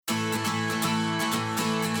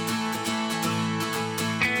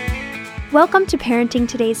Welcome to Parenting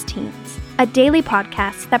Today's Teens, a daily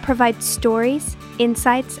podcast that provides stories,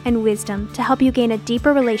 insights, and wisdom to help you gain a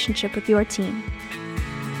deeper relationship with your teen.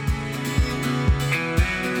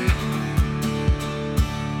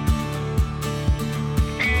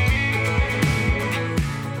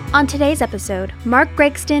 On today's episode, Mark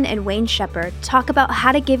Gregston and Wayne Shepherd talk about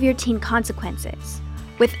how to give your teen consequences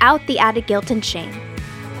without the added guilt and shame.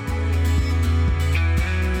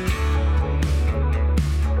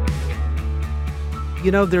 You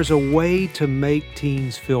know, there's a way to make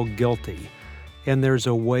teens feel guilty, and there's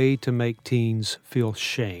a way to make teens feel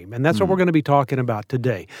shame. And that's what we're going to be talking about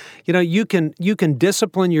today. You know, you can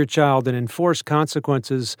discipline your child and enforce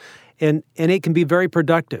consequences, and it can be very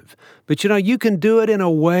productive. But, you know, you can do it in a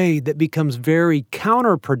way that becomes very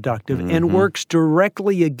counterproductive and works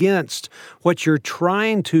directly against what you're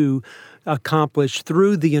trying to accomplish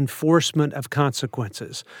through the enforcement of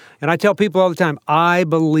consequences. And I tell people all the time, I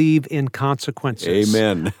believe in consequences.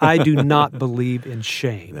 Amen. I do not believe in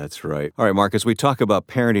shame. That's right. All right, Mark, as we talk about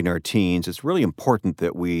parenting our teens, it's really important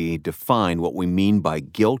that we define what we mean by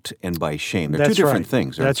guilt and by shame. They're two different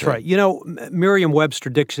things, aren't That's they? right. You know,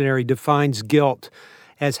 Merriam-Webster Dictionary defines guilt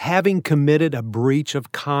as having committed a breach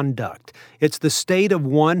of conduct. It's the state of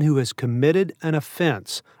one who has committed an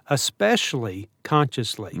offense, especially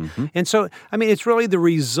consciously. And so, I mean, it's really the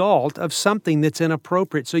result of something that's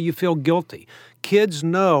inappropriate, so you feel guilty. Kids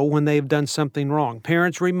know when they've done something wrong.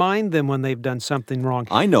 Parents remind them when they've done something wrong.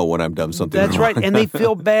 I know when I've done something That's wrong. right, and they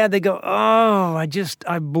feel bad. They go, oh,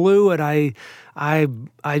 I blew it.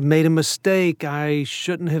 I made a mistake. I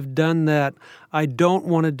shouldn't have done that. I don't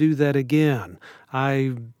want to do that again.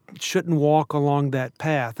 I shouldn't walk along that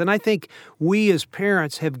path. And I think we as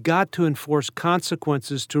parents have got to enforce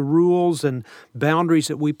consequences to rules and boundaries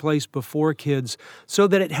that we place before kids so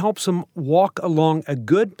that it helps them walk along a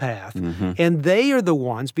good path. And they are the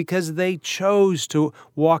ones, because they chose to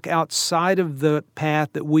walk outside of the path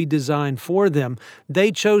that we designed for them,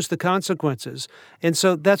 they chose the consequences. And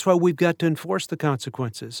so that's why we've got to enforce the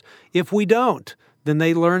consequences. If we don't, then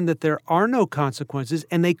they learn that there are no consequences,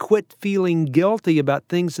 and they quit feeling guilty about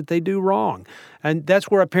things that they do wrong. And that's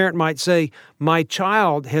where a parent might say, my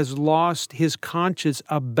child has lost his conscience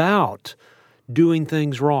about doing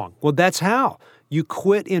things wrong. Well, that's how. You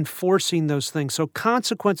quit enforcing those things. So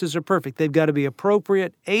consequences are perfect. They've got to be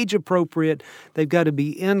appropriate, age appropriate. They've got to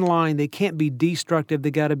be in line. They can't be destructive.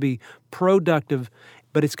 They've got to be productive.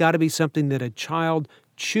 But it's got to be something that a child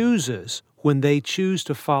chooses when they choose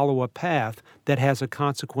to follow a path that has a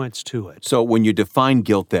consequence to it. So when you define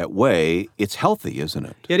guilt that way, it's healthy, isn't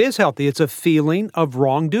it? It is healthy. It's a feeling of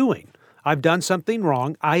wrongdoing. I've done something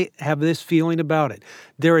wrong. I have this feeling about it.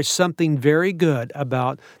 There is something very good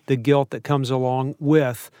about the guilt that comes along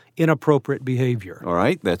with inappropriate behavior. All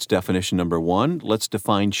right, that's definition number one. Let's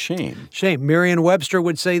define shame. Shame. Merriam-Webster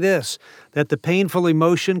would say this, that the painful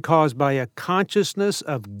emotion caused by a consciousness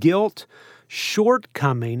of guilt,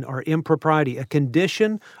 shortcoming, or impropriety, a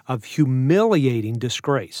condition of humiliating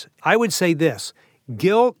disgrace. I would say this,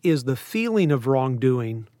 guilt is the feeling of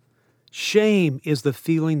wrongdoing. Shame is the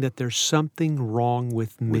feeling that there's something wrong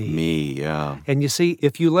with me. With me, yeah. And you see,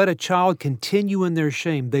 if you let a child continue in their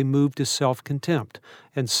shame, they move to self-contempt.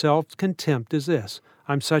 And self-contempt is this.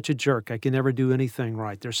 I'm such a jerk. I can never do anything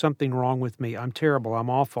right. There's something wrong with me. I'm terrible. I'm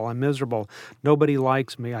awful. I'm miserable. Nobody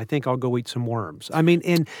likes me. I think I'll go eat some worms. I mean,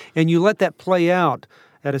 and you let that play out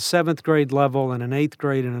at a 7th grade level and an 8th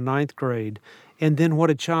grade and a 9th grade. And then what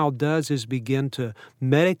a child does is begin to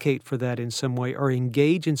medicate for that in some way or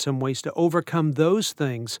engage in some ways to overcome those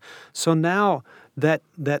things. So now that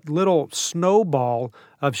little snowball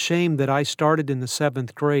of shame that I started in the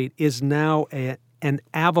 7th grade is now an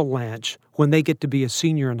avalanche when they get to be a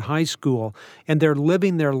senior in high school, and they're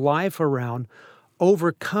living their life around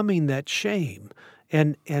overcoming that shame.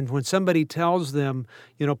 And when somebody tells them,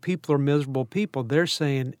 you know, people are miserable people, they're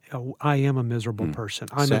saying, oh, I am a miserable person.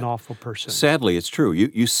 I'm an awful person. Sadly, it's true.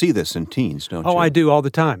 You see this in teens, don't you? Oh, I do all the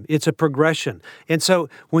time. It's a progression. And so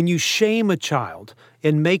when you shame a child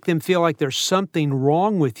and make them feel like there's something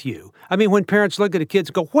wrong with you, I mean, when parents look at a kid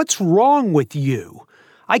and go, what's wrong with you?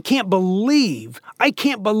 I can't believe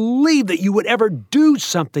that you would ever do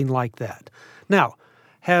something like that. Now,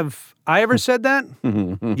 have I ever said that?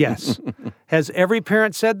 Yes. Has every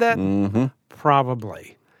parent said that?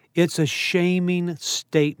 Probably. It's a shaming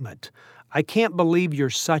statement. I can't believe you're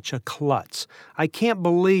such a klutz. I can't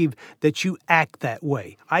believe that you act that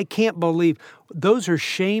way. I can't believe. Those are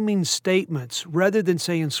shaming statements rather than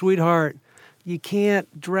saying, sweetheart, you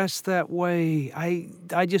can't dress that way.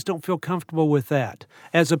 I just don't feel comfortable with that.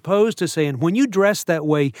 As opposed to saying, when you dress that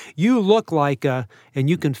way, you look like a, and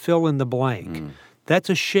you can fill in the blank. That's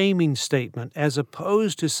a shaming statement as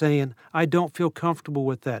opposed to saying, I don't feel comfortable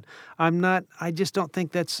with that. I just don't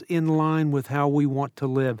think that's in line with how we want to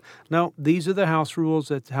live. No, these are the house rules.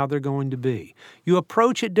 That's how they're going to be. You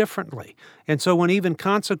approach it differently. And so when even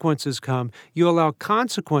consequences come, you allow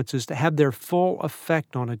consequences to have their full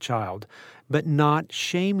effect on a child, but not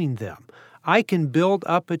shaming them. I can build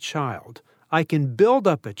up a child.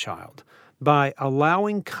 By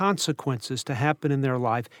allowing consequences to happen in their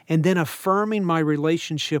life and then affirming my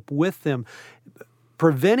relationship with them,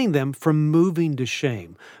 preventing them from moving to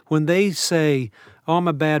shame. When they say, oh, I'm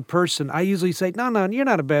a bad person, I usually say, no, you're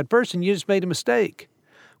not a bad person. You just made a mistake.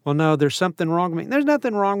 Well, no, there's something wrong with me. There's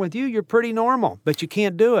nothing wrong with you. You're pretty normal, but you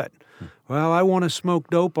can't do it. Well, I want to smoke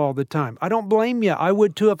dope all the time. I don't blame you. I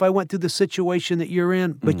would too if I went through the situation that you're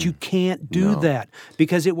in, but you can't do that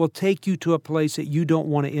because it will take you to a place that you don't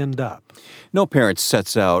want to end up. No parent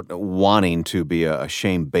sets out wanting to be a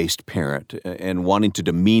shame-based parent and wanting to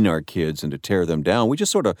demean our kids and to tear them down. We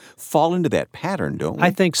just sort of fall into that pattern, don't we?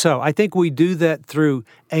 I think so. I think we do that through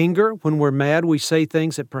anger. When we're mad, we say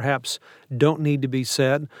things that perhaps don't need to be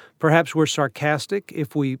said. Perhaps we're sarcastic.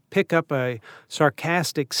 If we pick up a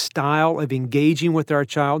sarcastic style of engaging with our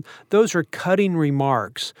child, those are cutting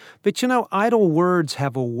remarks. But idle words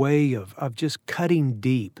have a way of just cutting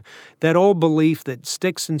deep. That old belief that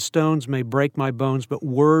sticks and stones may break my bones, but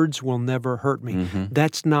words will never hurt me.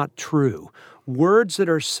 That's not true. Words that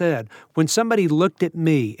are said, when somebody looked at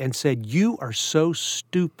me and said, you are so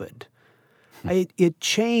stupid, it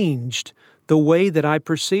changed the way that I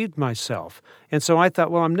perceived myself. And so I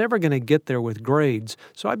thought, well, I'm never going to get there with grades,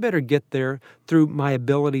 so I better get there through my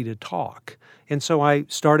ability to talk. And so I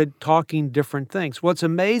started talking different things. Well, it's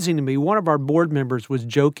amazing to me. One of our board members was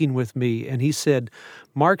joking with me, and he said,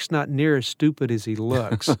 Mark's not near as stupid as he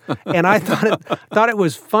looks. And I thought it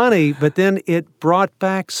was funny, but then it brought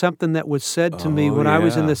back something that was said to me when I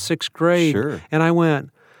was in the 6th grade. Sure. And I went,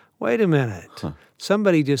 wait a minute.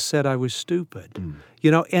 Somebody just said I was stupid.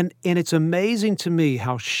 And it's amazing to me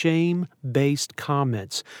how shame-based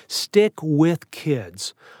comments stick with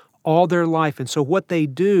kids all their life. And so what they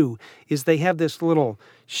do is they have this little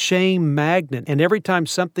shame magnet, and every time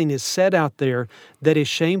something is said out there that is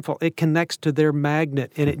shameful, it connects to their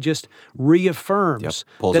magnet, and it just reaffirms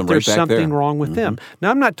that there's something wrong with them.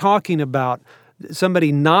 Now, I'm not talking about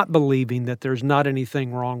somebody not believing that there's not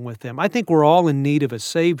anything wrong with them. I think we're all in need of a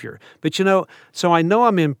Savior. But so I know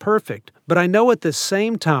I'm imperfect, but I know at the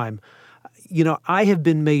same time, I have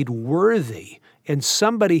been made worthy, and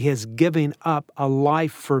somebody has given up a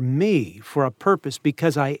life for me for a purpose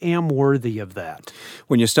because I am worthy of that.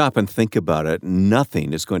 When you stop and think about it,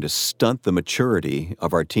 nothing is going to stunt the maturity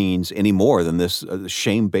of our teens any more than this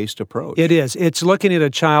shame-based approach. It is. It's looking at a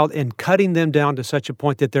child and cutting them down to such a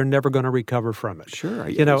point that they're never going to recover from it. Sure.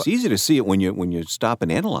 It's easy to see it when you stop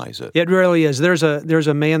and analyze it. It really is. There's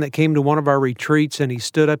a man that came to one of our retreats, and he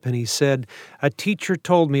stood up and he said, a teacher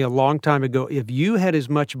told me a long time ago, if you had as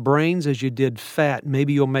much brains as you did fat,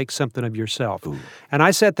 maybe you'll make something of yourself. Ooh. And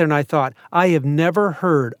I sat there and I thought, I have never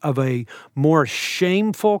heard of a more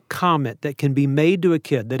shameful comment that can be made to a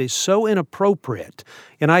kid that is so inappropriate.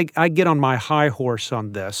 And I get on my high horse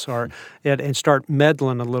on this and start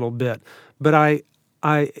meddling a little bit. But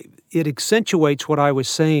it accentuates what I was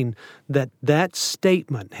saying, that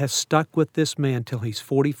statement has stuck with this man till he's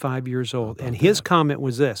 45 years old. And his comment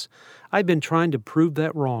was this, I've been trying to prove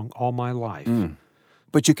that wrong all my life.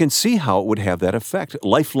 But you can see how it would have that effect,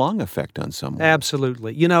 lifelong effect on someone.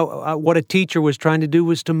 Absolutely. What a teacher was trying to do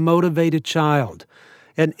was to motivate a child.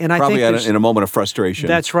 And I Probably think in a moment of frustration.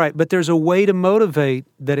 That's right. But there's a way to motivate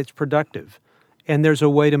that it's productive. And there's a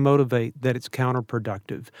way to motivate that it's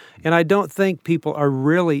counterproductive. And I don't think people are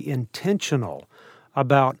really intentional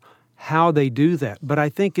about how they do that. But I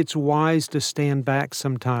think it's wise to stand back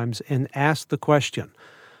sometimes and ask the question.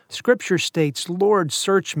 Scripture states, Lord,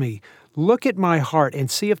 search me. Look at my heart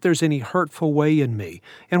and see if there's any hurtful way in me.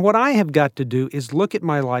 And what I have got to do is look at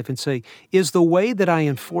my life and say, is the way that I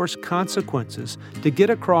enforce consequences to get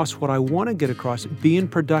across what I want to get across being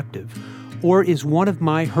productive? Or is one of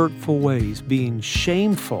my hurtful ways being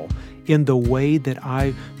shameful in the way that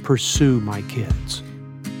I pursue my kids?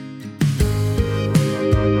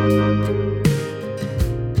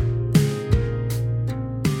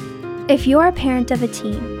 If you're a parent of a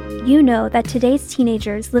teen, you know that today's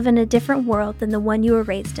teenagers live in a different world than the one you were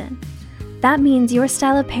raised in. That means your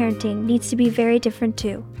style of parenting needs to be very different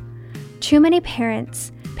too. Too many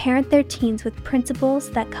parents parent their teens with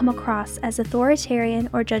principles that come across as authoritarian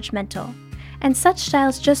or judgmental, and such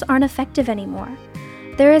styles just aren't effective anymore.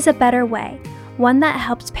 There is a better way, one that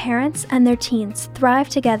helps parents and their teens thrive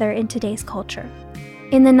together in today's culture.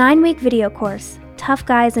 In the 9-week video course, Tough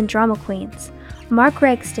Guys and Drama Queens, Mark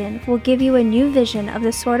Gregston will give you a new vision of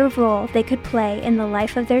the sort of role they could play in the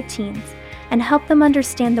life of their teens and help them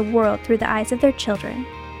understand the world through the eyes of their children.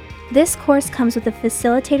 This course comes with a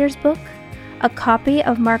facilitator's book, a copy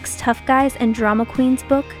of Mark's Tough Guys and Drama Queens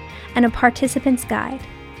book, and a participant's guide.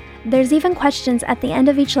 There's even questions at the end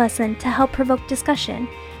of each lesson to help provoke discussion,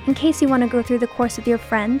 in case you want to go through the course with your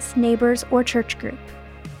friends, neighbors, or church group.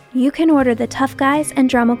 You can order the Tough Guys and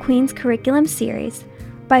Drama Queens curriculum series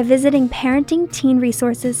by visiting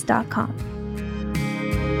parentingteenresources.com.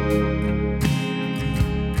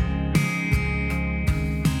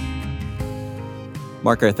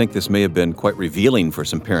 Mark, I think this may have been quite revealing for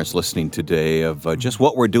some parents listening today of just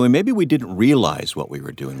what we're doing. Maybe we didn't realize what we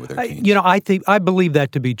were doing with our teens. I believe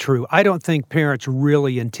that to be true. I don't think parents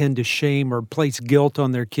really intend to shame or place guilt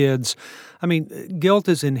on their kids. I mean, guilt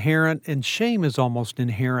is inherent and shame is almost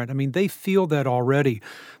inherent. I mean, they feel that already.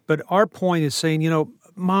 But our point is saying,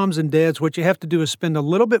 moms and dads, what you have to do is spend a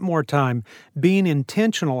little bit more time being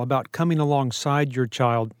intentional about coming alongside your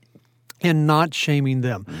child and not shaming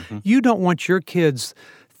them. Mm-hmm. You don't want your kids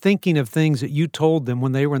thinking of things that you told them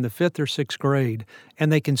when they were in the 5th or 6th grade,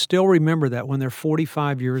 and they can still remember that when they're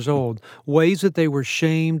 45 years old. Ways that they were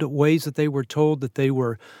shamed, ways that they were told that they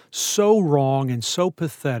were so wrong and so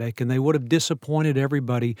pathetic, and they would have disappointed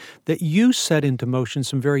everybody, that you set into motion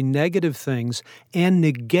some very negative things and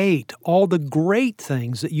negate all the great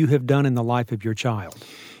things that you have done in the life of your child.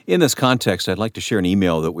 In this context, I'd like to share an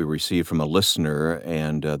email that we received from a listener,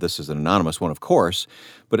 and this is an anonymous one, of course,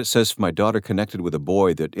 but it says, my daughter connected with a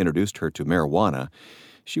boy that introduced her to marijuana.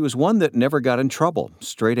 She was one that never got in trouble.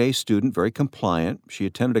 Straight A student, very compliant. She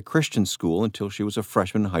attended a Christian school until she was a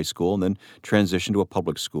freshman in high school and then transitioned to a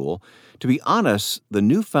public school. To be honest, the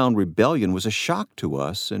newfound rebellion was a shock to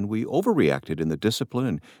us, and we overreacted in the discipline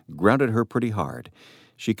and grounded her pretty hard.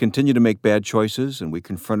 She continued to make bad choices, and we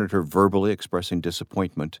confronted her verbally, expressing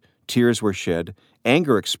disappointment. Tears were shed,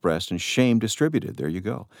 anger expressed, and shame distributed. There you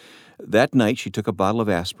go. That night, she took a bottle of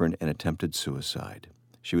aspirin and attempted suicide.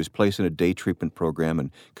 She was placed in a day treatment program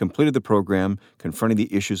and completed the program, confronting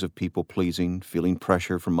the issues of people-pleasing, feeling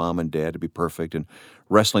pressure from mom and dad to be perfect, and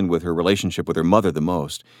wrestling with her relationship with her mother the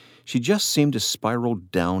most. She just seemed to spiral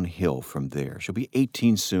downhill from there. She'll be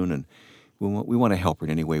 18 soon, and we want to help her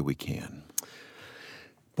in any way we can.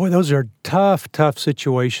 Boy, those are tough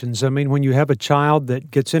situations. I mean, when you have a child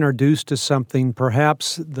that gets introduced to something,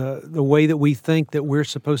 perhaps the way that we think that we're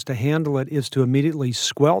supposed to handle it is to immediately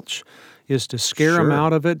squelch, is to scare them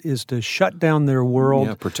out of it, is to shut down their world.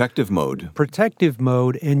 Yeah, protective mode,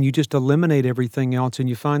 and you just eliminate everything else, and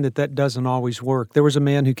you find that doesn't always work. There was a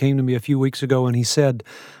man who came to me a few weeks ago, and he said,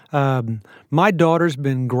 my daughter's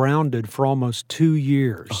been grounded for almost 2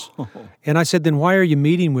 years. Oh. And I said, then why are you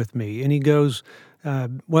meeting with me? And he goes,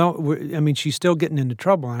 she's still getting into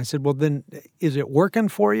trouble. And I said, well, then is it working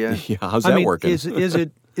for you? Yeah, how's that working? Is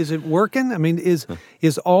it working? I mean, is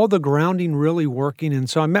all the grounding really working? And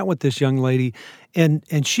so I met with this young lady,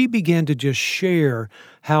 and she began to just share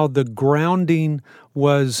how the grounding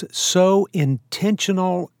was so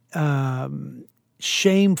intentional,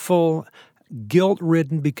 shameful,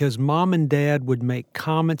 guilt-ridden, because mom and dad would make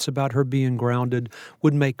comments about her being grounded,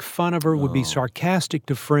 would make fun of her, would be sarcastic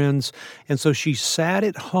to friends. And so she sat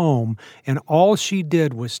at home, and all she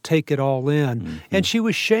did was take it all in. Mm-hmm. And she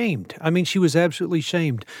was shamed. I mean, she was absolutely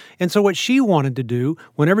shamed. And so what she wanted to do,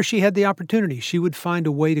 whenever she had the opportunity, she would find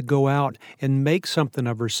a way to go out and make something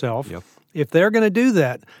of herself. Yep. If they're going to do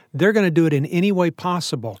that, they're going to do it in any way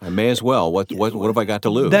possible. I may as well. What have I got to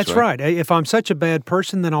lose? That's right. If I'm such a bad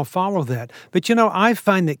person, then I'll follow that. But, I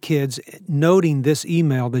find that kids, noting this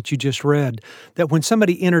email that you just read, that when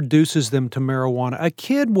somebody introduces them to marijuana, a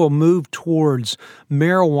kid will move towards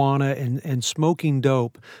marijuana and smoking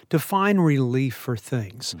dope to find relief for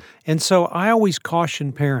things. And so I always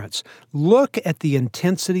caution parents, look at the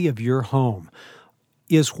intensity of your home.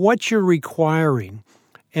 Is what you're requiring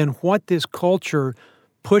and what this culture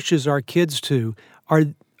pushes our kids to,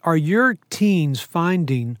 are your teens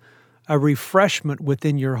finding a refreshment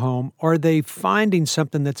within your home? Or are they finding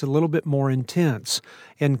something that's a little bit more intense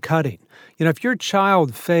and cutting? If your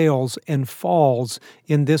child fails and falls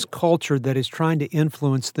in this culture that is trying to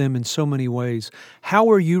influence them in so many ways, how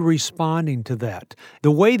are you responding to that?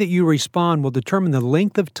 The way that you respond will determine the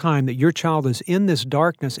length of time that your child is in this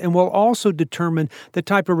darkness, and will also determine the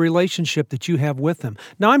type of relationship that you have with them.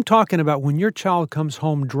 Now, I'm talking about when your child comes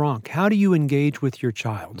home drunk. How do you engage with your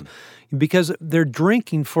child? because they're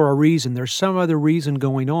drinking for a reason. There's some other reason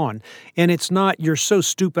going on. And it's not, you're so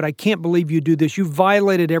stupid, I can't believe you do this, you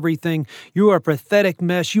violated everything, you are a pathetic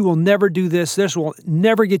mess, you will never do this will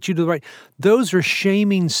never get you to the right. Those are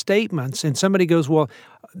shaming statements. And somebody goes, well,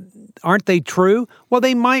 aren't they true? Well,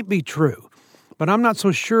 they might be true. But I'm not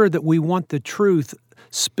so sure that we want the truth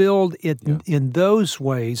spilled in those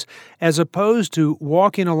ways, as opposed to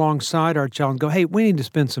walking alongside our child and go, hey, we need to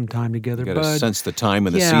spend some time together, bud. You got to sense the time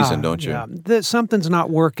and the season, don't you? Yeah, that something's not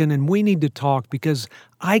working and we need to talk because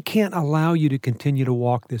I can't allow you to continue to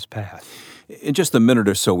walk this path. In just the minute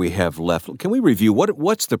or so we have left, can we review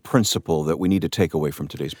what's the principle that we need to take away from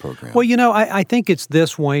today's program? Well, I think it's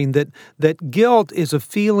this, Wayne, that guilt is a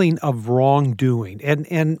feeling of wrongdoing.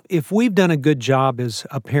 And if we've done a good job as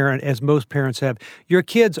a parent, as most parents have, your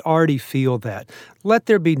kids already feel that. Let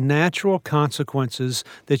there be natural consequences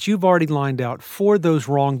that you've already lined out for those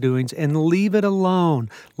wrongdoings and leave it alone.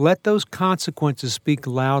 Let those consequences speak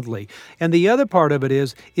loudly. And the other part of it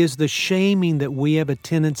is the shaming that we have a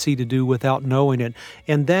tendency to do without knowing it,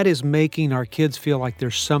 and that is making our kids feel like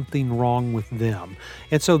there's something wrong with them.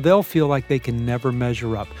 And so they'll feel like they can never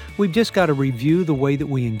measure up. We've just got to review the way that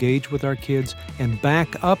we engage with our kids and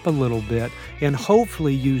back up a little bit and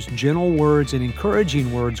hopefully use gentle words and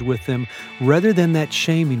encouraging words with them rather than that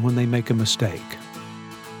shaming when they make a mistake.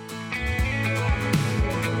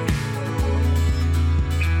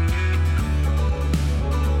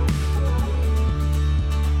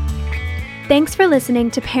 Thanks for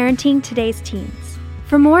listening to Parenting Today's Teens.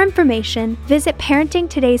 For more information, visit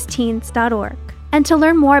parentingtodaysteens.org. And to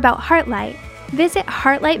learn more about Heartlight, visit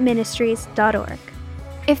heartlightministries.org.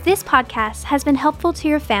 If this podcast has been helpful to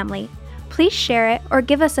your family, please share it or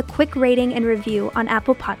give us a quick rating and review on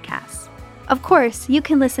Apple Podcasts. Of course, you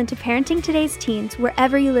can listen to Parenting Today's Teens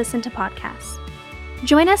wherever you listen to podcasts.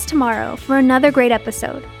 Join us tomorrow for another great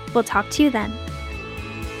episode. We'll talk to you then.